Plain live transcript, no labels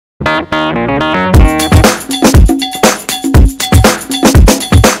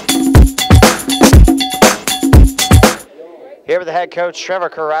head coach Trevor,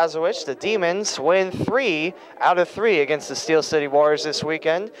 the Demonz win 3 out of 3 against the Steel City Warriors this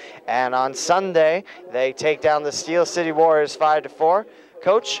weekend. And on Sunday, they take down the Steel City Warriors 5-4.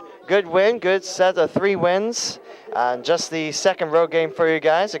 Coach, good win, good set of 3 wins. Just the second road game for you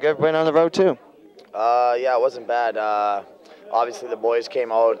guys, a good win on the road too. Yeah, it wasn't bad. Obviously, the boys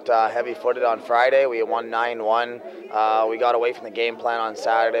came out heavy-footed on Friday. We won 9-1. We got away from the game plan on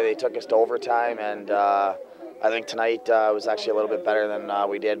Saturday. They took us to overtime, and I think tonight was actually a little bit better than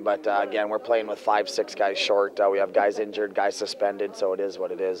we did. But, again, we're playing with 5-6 guys short. We have guys injured, guys suspended, so it is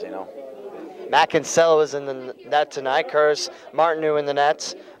what it is, you know. Matt Kinsella was in the net tonight. Curtis Martineau in the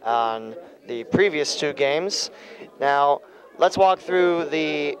net on the previous 2 games. Now, let's walk through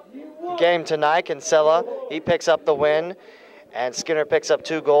the game tonight. Kinsella, he picks up the win, and Skinner picks up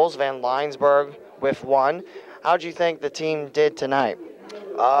 2 goals. Van Leinsberg with 1. How do you think the team did tonight?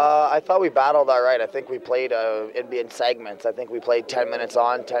 I thought we battled all right. I think we played in segments. I think we played 10 minutes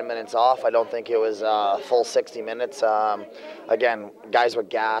on, 10 minutes off. I don't think it was full 60 minutes. Again, guys were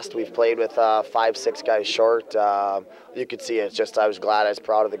gassed. We've played with 5-6 guys short. You could see it. Just I was glad. I was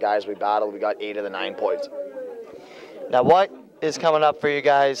proud of the guys we battled. We got 8 of the 9 points. Now, what is coming up for you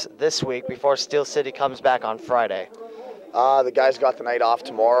guys this week before Steel City comes back on Friday? The guys got the night off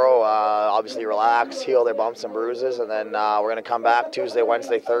tomorrow. Obviously relax, heal their bumps and bruises, and then we're going to come back Tuesday,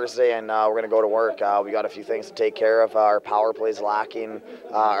 Wednesday, Thursday, and we're going to go to work. We got a few things to take care of. Our power play is lacking,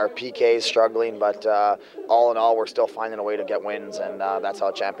 our PK is struggling, but all in all, we're still finding a way to get wins, and that's how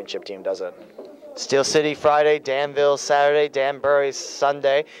a championship team does it. Steel City Friday, Danville Saturday, Danbury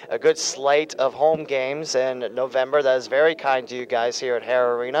Sunday. A good slate of home games in November. That is very kind to you guys here at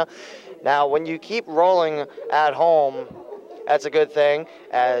Hare Arena. Now, when you keep rolling at home, that's a good thing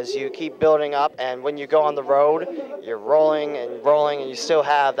as you keep building up. And when you go on the road, you're rolling, and you still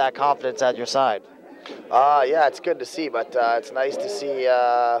have that confidence at your side. Yeah, it's good to see, but it's nice to see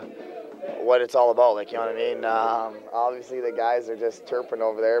what it's all about, like, you know what I mean? Obviously, the guys are just chirping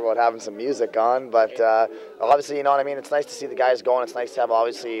over there about having some music on, but obviously, you know what I mean? It's nice to see the guys going. It's nice to have,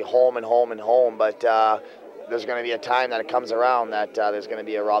 obviously, home and home and home, but there's going to be a time that it comes around that there's going to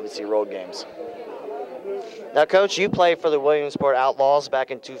be, obviously, road games. Now, Coach, you played for the Williamsport Outlaws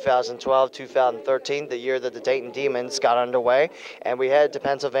back in 2012, 2013, the year that the Dayton Demonz got underway. And we headed to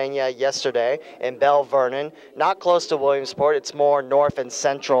Pennsylvania yesterday in Bell Vernon, not close to Williamsport. It's more north and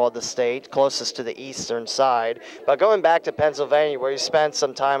central of the state, closest to the eastern side. But going back to Pennsylvania, where you spent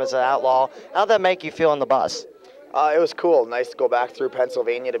some time as an Outlaw, how'd that make you feel on the bus? It was cool. Nice to go back through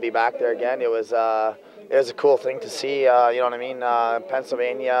Pennsylvania to be back there again. It was a cool thing to see, you know what I mean?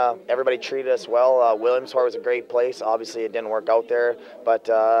 Pennsylvania, everybody treated us well. Williamsport was a great place. Obviously, it didn't work out there, but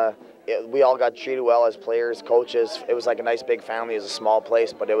we all got treated well as players, coaches. It was like a nice big family. It was a small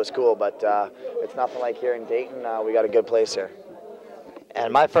place, but it was cool. But it's nothing like here in Dayton. We got a good place here.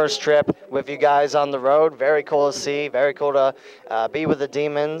 And my first trip with you guys on the road, very cool to see, very cool to be with the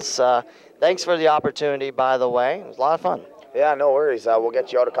Demonz. Thanks for the opportunity, by the way. It was a lot of fun. Yeah, no worries. We'll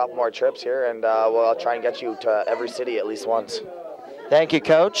get you out a couple more trips here, and we'll try and get you to every city at least once. Thank you,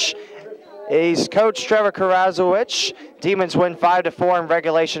 Coach. He's Coach Trevor. Demonz win 5-4 in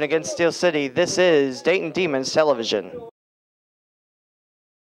regulation against Steel City. This is Dayton Demonz Television.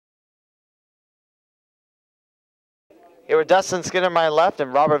 Here with Dustin Skinner to my left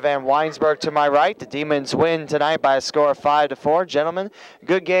and Robert Van Weinsberg to my right. The Demonz win tonight by a score of 5-4. Gentlemen,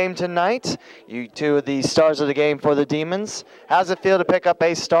 good game tonight. You two are the stars of the game for the Demonz. How does it feel to pick up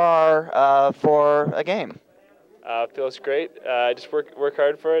a star for a game? Feels great. Just work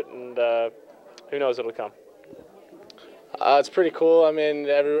hard for it, and who knows what'll come. It's pretty cool. I mean,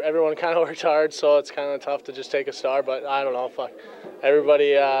 everyone kind of worked hard, so it's kind of tough to just take a star. But I don't know. Fuck, everybody.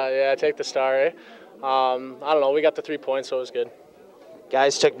 Yeah, take the star. Eh? I don't know. We got the 3 points, so it was good.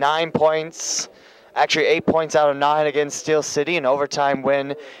 Guys took 9 points, actually 8 points out of 9 against Steel City, an overtime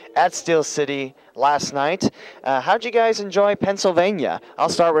win at Steel City last night. How'd you guys enjoy Pennsylvania? I'll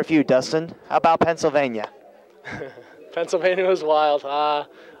start with you, Dustin. How about Pennsylvania? Pennsylvania was wild. I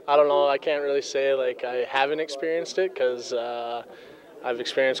don't know. I can't really say like I haven't experienced it because I've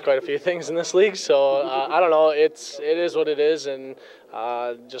experienced quite a few things in this league. So I don't know. It is what it is, and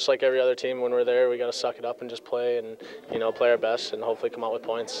just like every other team, when we're there, we got to suck it up and just play and play our best and hopefully come out with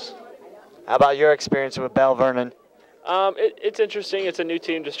points. How about your experience with Bell Vernon? It's interesting. It's a new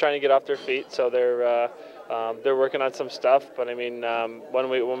team just trying to get off their feet, so they're working on some stuff. But I mean,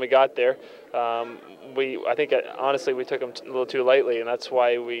 when we got there, I think honestly we took them a little too lightly, and that's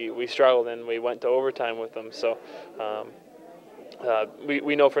why we struggled and we went to overtime with them. So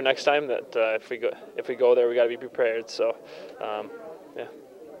we know for next time that if we go there, we got to be prepared. So yeah.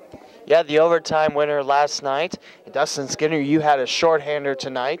 Yeah, the overtime winner last night. Dustin Skinner, you had a shorthander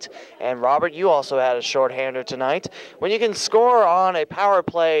tonight. And Robert, you also had a shorthander tonight. When you can score on a power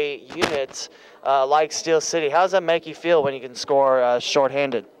play unit like Steel City, how does that make you feel when you can score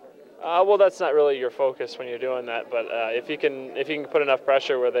shorthanded? Well, that's not really your focus when you're doing that. But if you can put enough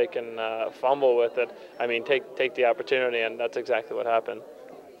pressure where they can fumble with it, I mean, take the opportunity, and that's exactly what happened.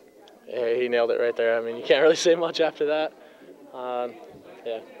 Yeah, he nailed it right there. I mean, you can't really say much after that.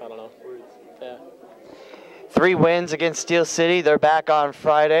 Yeah, I don't know. Yeah. 3 wins against Steel City. They're back on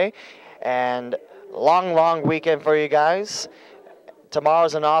Friday. And long weekend for you guys.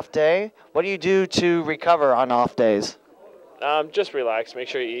 Tomorrow's an off day. What do you do to recover on off days? Just relax. Make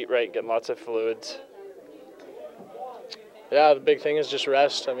sure you eat right, get lots of fluids. Yeah, the big thing is just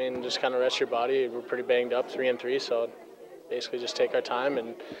rest. I mean, just kind of rest your body. We're pretty banged up, 3-3, so basically just take our time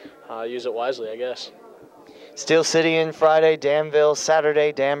and use it wisely, I guess. Steel City in Friday, Danville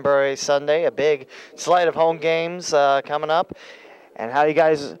Saturday, Danbury Sunday. A big slate of home games coming up. And how are you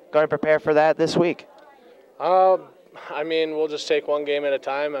guys going to prepare for that this week? I mean, we'll just take one game at a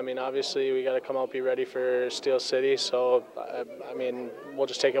time. I mean, obviously, we got to come out, be ready for Steel City. So, I mean, we'll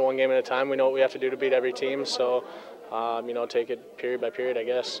just take it one game at a time. We know what we have to do to beat every team. So, you know, take it period by period, I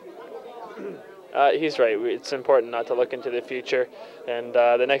guess. He's right. It's important not to look into the future, and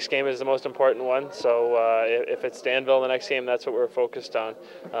the next game is the most important one. So if it's Danville, the next game, that's what we're focused on.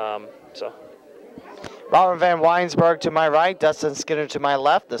 Robert Van Weinsberg to my right, Dustin Skinner to my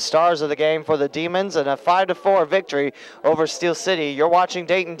left. The stars of the game for the Demonz, and a 5-4 victory over Steel City. You're watching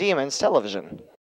Dayton Demonz Television.